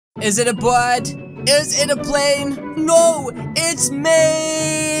Is it a bird? Is it a plane? No, it's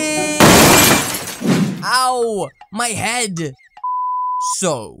me! Ow, my head.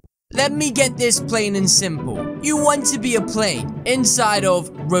 So, let me get this plain and simple. You want to be a plane inside of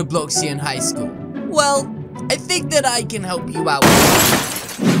Robloxian Highschool. Well, I think that I can help you out.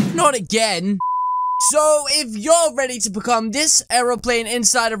 Not again. So, if you're ready to become this aeroplane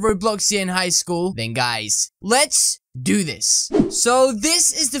inside of Robloxian Highschool, then guys, let's do this. So,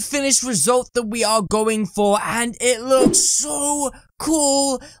 this is the finished result that we are going for, and it looks so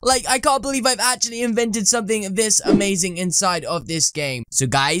cool. Like, I can't believe I've actually invented something this amazing inside of this game. So,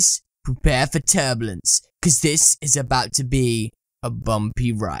 guys, prepare for turbulence, because this is about to be a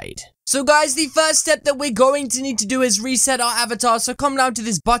bumpy ride. So guys, the first step that we're going to need to do is reset our avatar. So come down to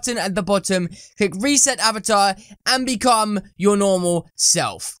this button at the bottom, click reset avatar, and become your normal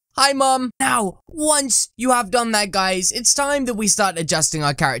self. Hi mom. Now, once you have done that guys, it's time that we start adjusting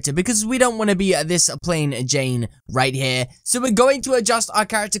our character because we don't want to be this plain Jane right here. So we're going to adjust our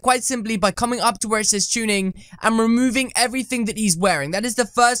character quite simply by coming up to where it says tuning and removing everything that he's wearing. That is the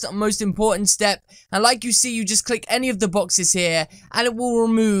first most important step. And like you see, you just click any of the boxes here and it will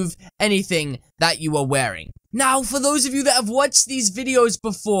remove anything that you are wearing. Now, for those of you that have watched these videos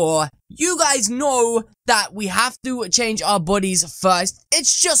before, you guys know that we have to change our bodies first.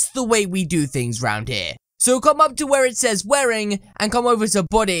 It's just the way we do things around here. So come up to where it says wearing and come over to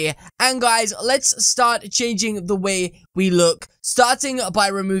body. And guys, let's start changing the way we look, starting by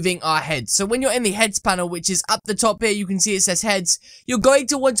removing our heads. So when you're in the heads panel, which is up the top here, you can see it says heads. You're going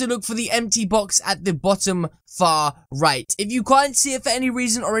to want to look for the empty box at the bottom far right. If you can't see it for any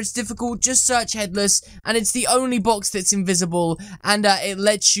reason or it's difficult, just search headless and it's the only box that's invisible and it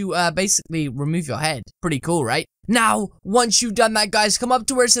lets you basically remove your head. Pretty cool, right? Now, once you've done that, guys, come up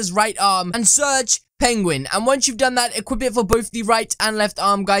to where it says right arm and search penguin. And once you've done that, equip it for both the right and left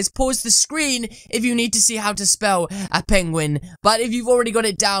arm, guys. Pause the screen if you need to see how to spell a penguin. But if you've already got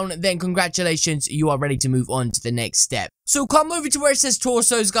it down, then congratulations, you are ready to move on to the next step. So come over to where it says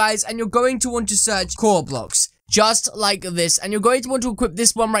torsos, guys, and you're going to want to search core blocks. Just like this. And you're going to want to equip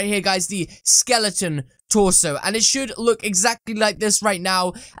this one right here, guys, the skeleton torso, and it should look exactly like this right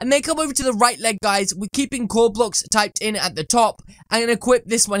now. And then come over to the right leg, guys. We're keeping core blocks typed in at the top and equip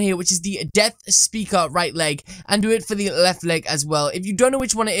this one here, which is the death speaker right leg, and do it for the left leg as well. If you don't know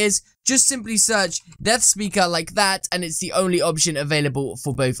which one it is, just simply search death speaker like that, and it's the only option available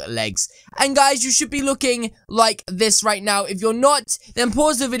for both legs. And guys, you should be looking like this right now. If you're not, then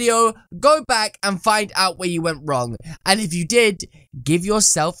pause the video, go back and find out where you went wrong, and if you did, give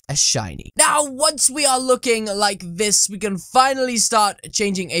yourself a shiny. Now, once we are looking like this, we can finally start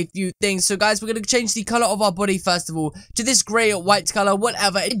changing a few things. So guys, we're going to change the color of our body first of all to this gray or white color,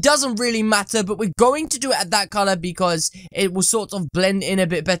 whatever. It doesn't really matter, but we're going to do it at that color because it will sort of blend in a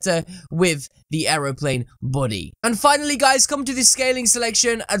bit better with the aeroplane body. And finally, guys, come to the scaling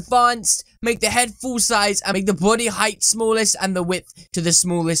selection, advanced, make the head full size and make the body height smallest and the width to the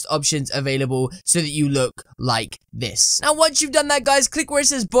smallest options available so that you look like this. Now, once you've done that, guys, click where it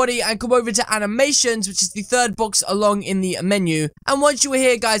says body and come over to animations, which is the third box along in the menu. And once you are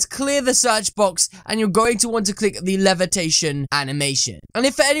here, guys, clear the search box and you're going to want to click the levitation animation. And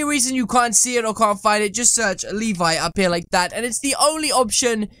if for any reason you can't see it or can't find it, just search Levi up here like that, and it's the only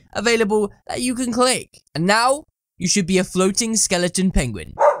option available that you can click. And now you should be a floating skeleton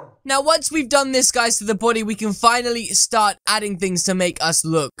penguin. Now, once we've done this, guys, to the body, we can finally start adding things to make us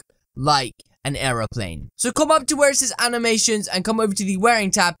look like an aeroplane. So come up to where it says animations and come over to the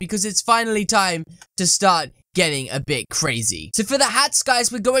wearing tab because it's finally time to start getting a bit crazy. So for the hats,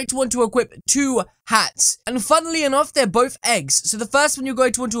 guys, we're going to want to equip 2 hats. And funnily enough, they're both eggs. So the first one you're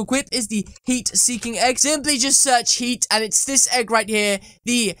going to want to equip is the heat-seeking egg. Simply just search heat, and it's this egg right here,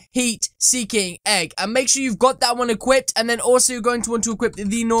 the heat-seeking egg. And make sure you've got that one equipped, and then also you're going to want to equip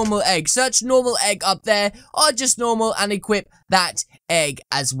the normal egg. Search normal egg up there, or just normal, and equip that egg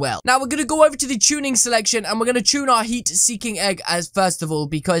as well. Now we're going to go over to the tuning selection, and we're going to tune our heat-seeking egg as first of all,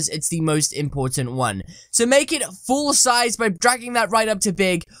 because it's the most important one. So make it full size by dragging that right up to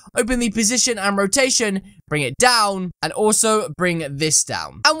big, open the position and rotation, bring it down, and also bring this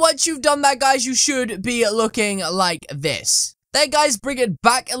down. And once you've done that, guys, you should be looking like this. Then, guys, bring it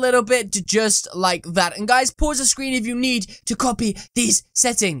back a little bit to just like that. And, guys, pause the screen if you need to copy these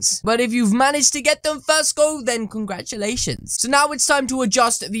settings. But if you've managed to get them first go, then congratulations. So now it's time to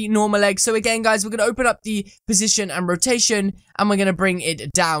adjust the normal leg. So, again, guys, we're going to open up the position and rotation, and we're going to bring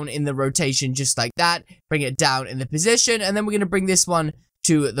it down in the rotation just like that. Bring it down in the position, and then we're going to bring this one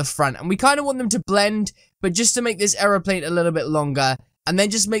to the front. And we kind of want them to blend, but just to make this aeroplane a little bit longer, and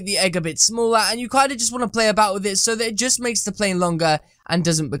then just make the egg a bit smaller, and you kind of just want to play about with it so that it just makes the plane longer and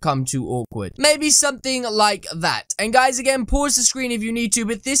doesn't become too awkward. Maybe something like that. And guys, again, pause the screen if you need to,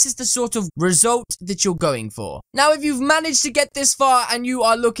 but this is the sort of result that you're going for. Now, if you've managed to get this far and you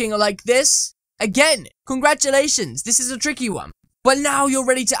are looking like this, again, congratulations. This is a tricky one. But now you're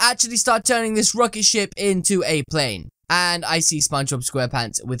ready to actually start turning this rocket ship into a plane. And I see SpongeBob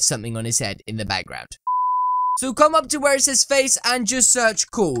SquarePants with something on his head in the background. So come up to where it says face and just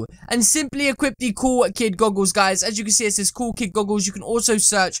search cool. And simply equip the cool kid goggles, guys. As you can see, it says cool kid goggles. You can also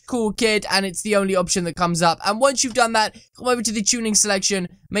search cool kid and it's the only option that comes up. And once you've done that, come over to the tuning selection,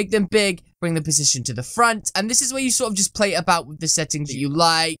 make them big, bring the position to the front. And this is where you sort of just play about with the settings that you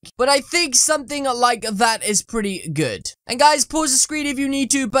like. But I think something like that is pretty good. And guys, pause the screen if you need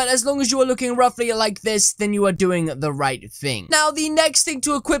to, but as long as you are looking roughly like this, then you are doing the right thing. Now, the next thing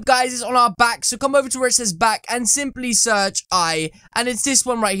to equip, guys, is on our back. So come over to where it says back and simply search eye. And it's this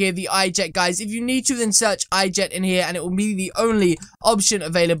one right here, the eye jet, guys. If you need to, then search eye jet in here and it will be the only option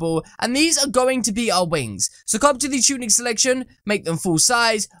available. And these are going to be our wings. So come to the tuning selection, make them full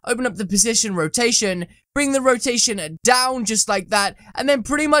size, open up the position rotation, bring the rotation down just like that, and then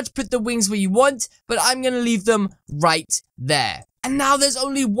pretty much put the wings where you want, but I'm going to leave them right there. And now there's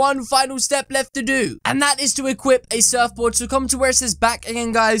only one final step left to do, and that is to equip a surfboard. So come to where it says back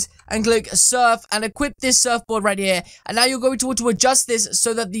again, guys, and click surf and equip this surfboard right here. And now you're going to want to adjust this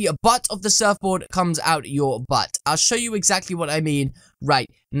so that the butt of the surfboard comes out your butt. I'll show you exactly what I mean right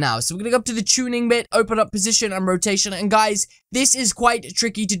now. So we're gonna go up to the tuning bit, open up position and rotation, and guys, this is quite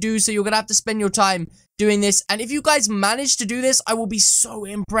tricky to do, so you're gonna have to spend your time doing this. And if you guys manage to do this, I will be so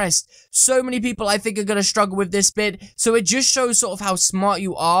impressed. So many people, I think, are gonna struggle with this bit, so it just shows sort of how smart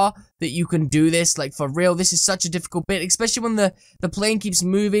you are that you can do this. Like, for real, this is such a difficult bit, especially when the plane keeps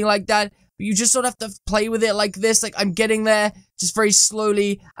moving like that. You just sort of have to play with it like this. Like, I'm getting there just very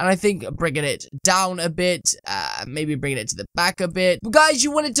slowly, and I think bringing it down a bit, maybe bringing it to the back a bit. But guys,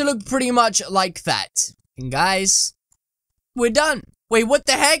 you want it to look pretty much like that. And guys, we're done. Wait, what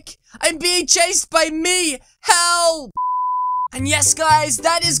the heck? I'm being chased by me! Help! And yes, guys,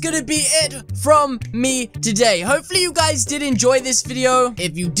 that is gonna be it from me today. Hopefully you guys did enjoy this video.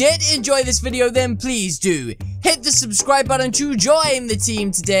 If you did enjoy this video, then please do hit the subscribe button to join the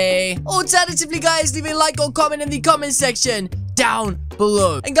team today. Alternatively, guys, leave a like or comment in the comment section down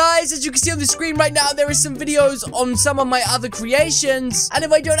below. And guys, as you can see on the screen right now, there is some videos on some of my other creations. And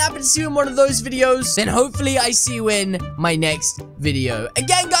if I don't happen to see you in one of those videos, then hopefully I see you in my next video.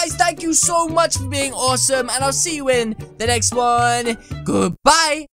 Again, guys, thank you so much for being awesome, and I'll see you in the next one. Goodbye.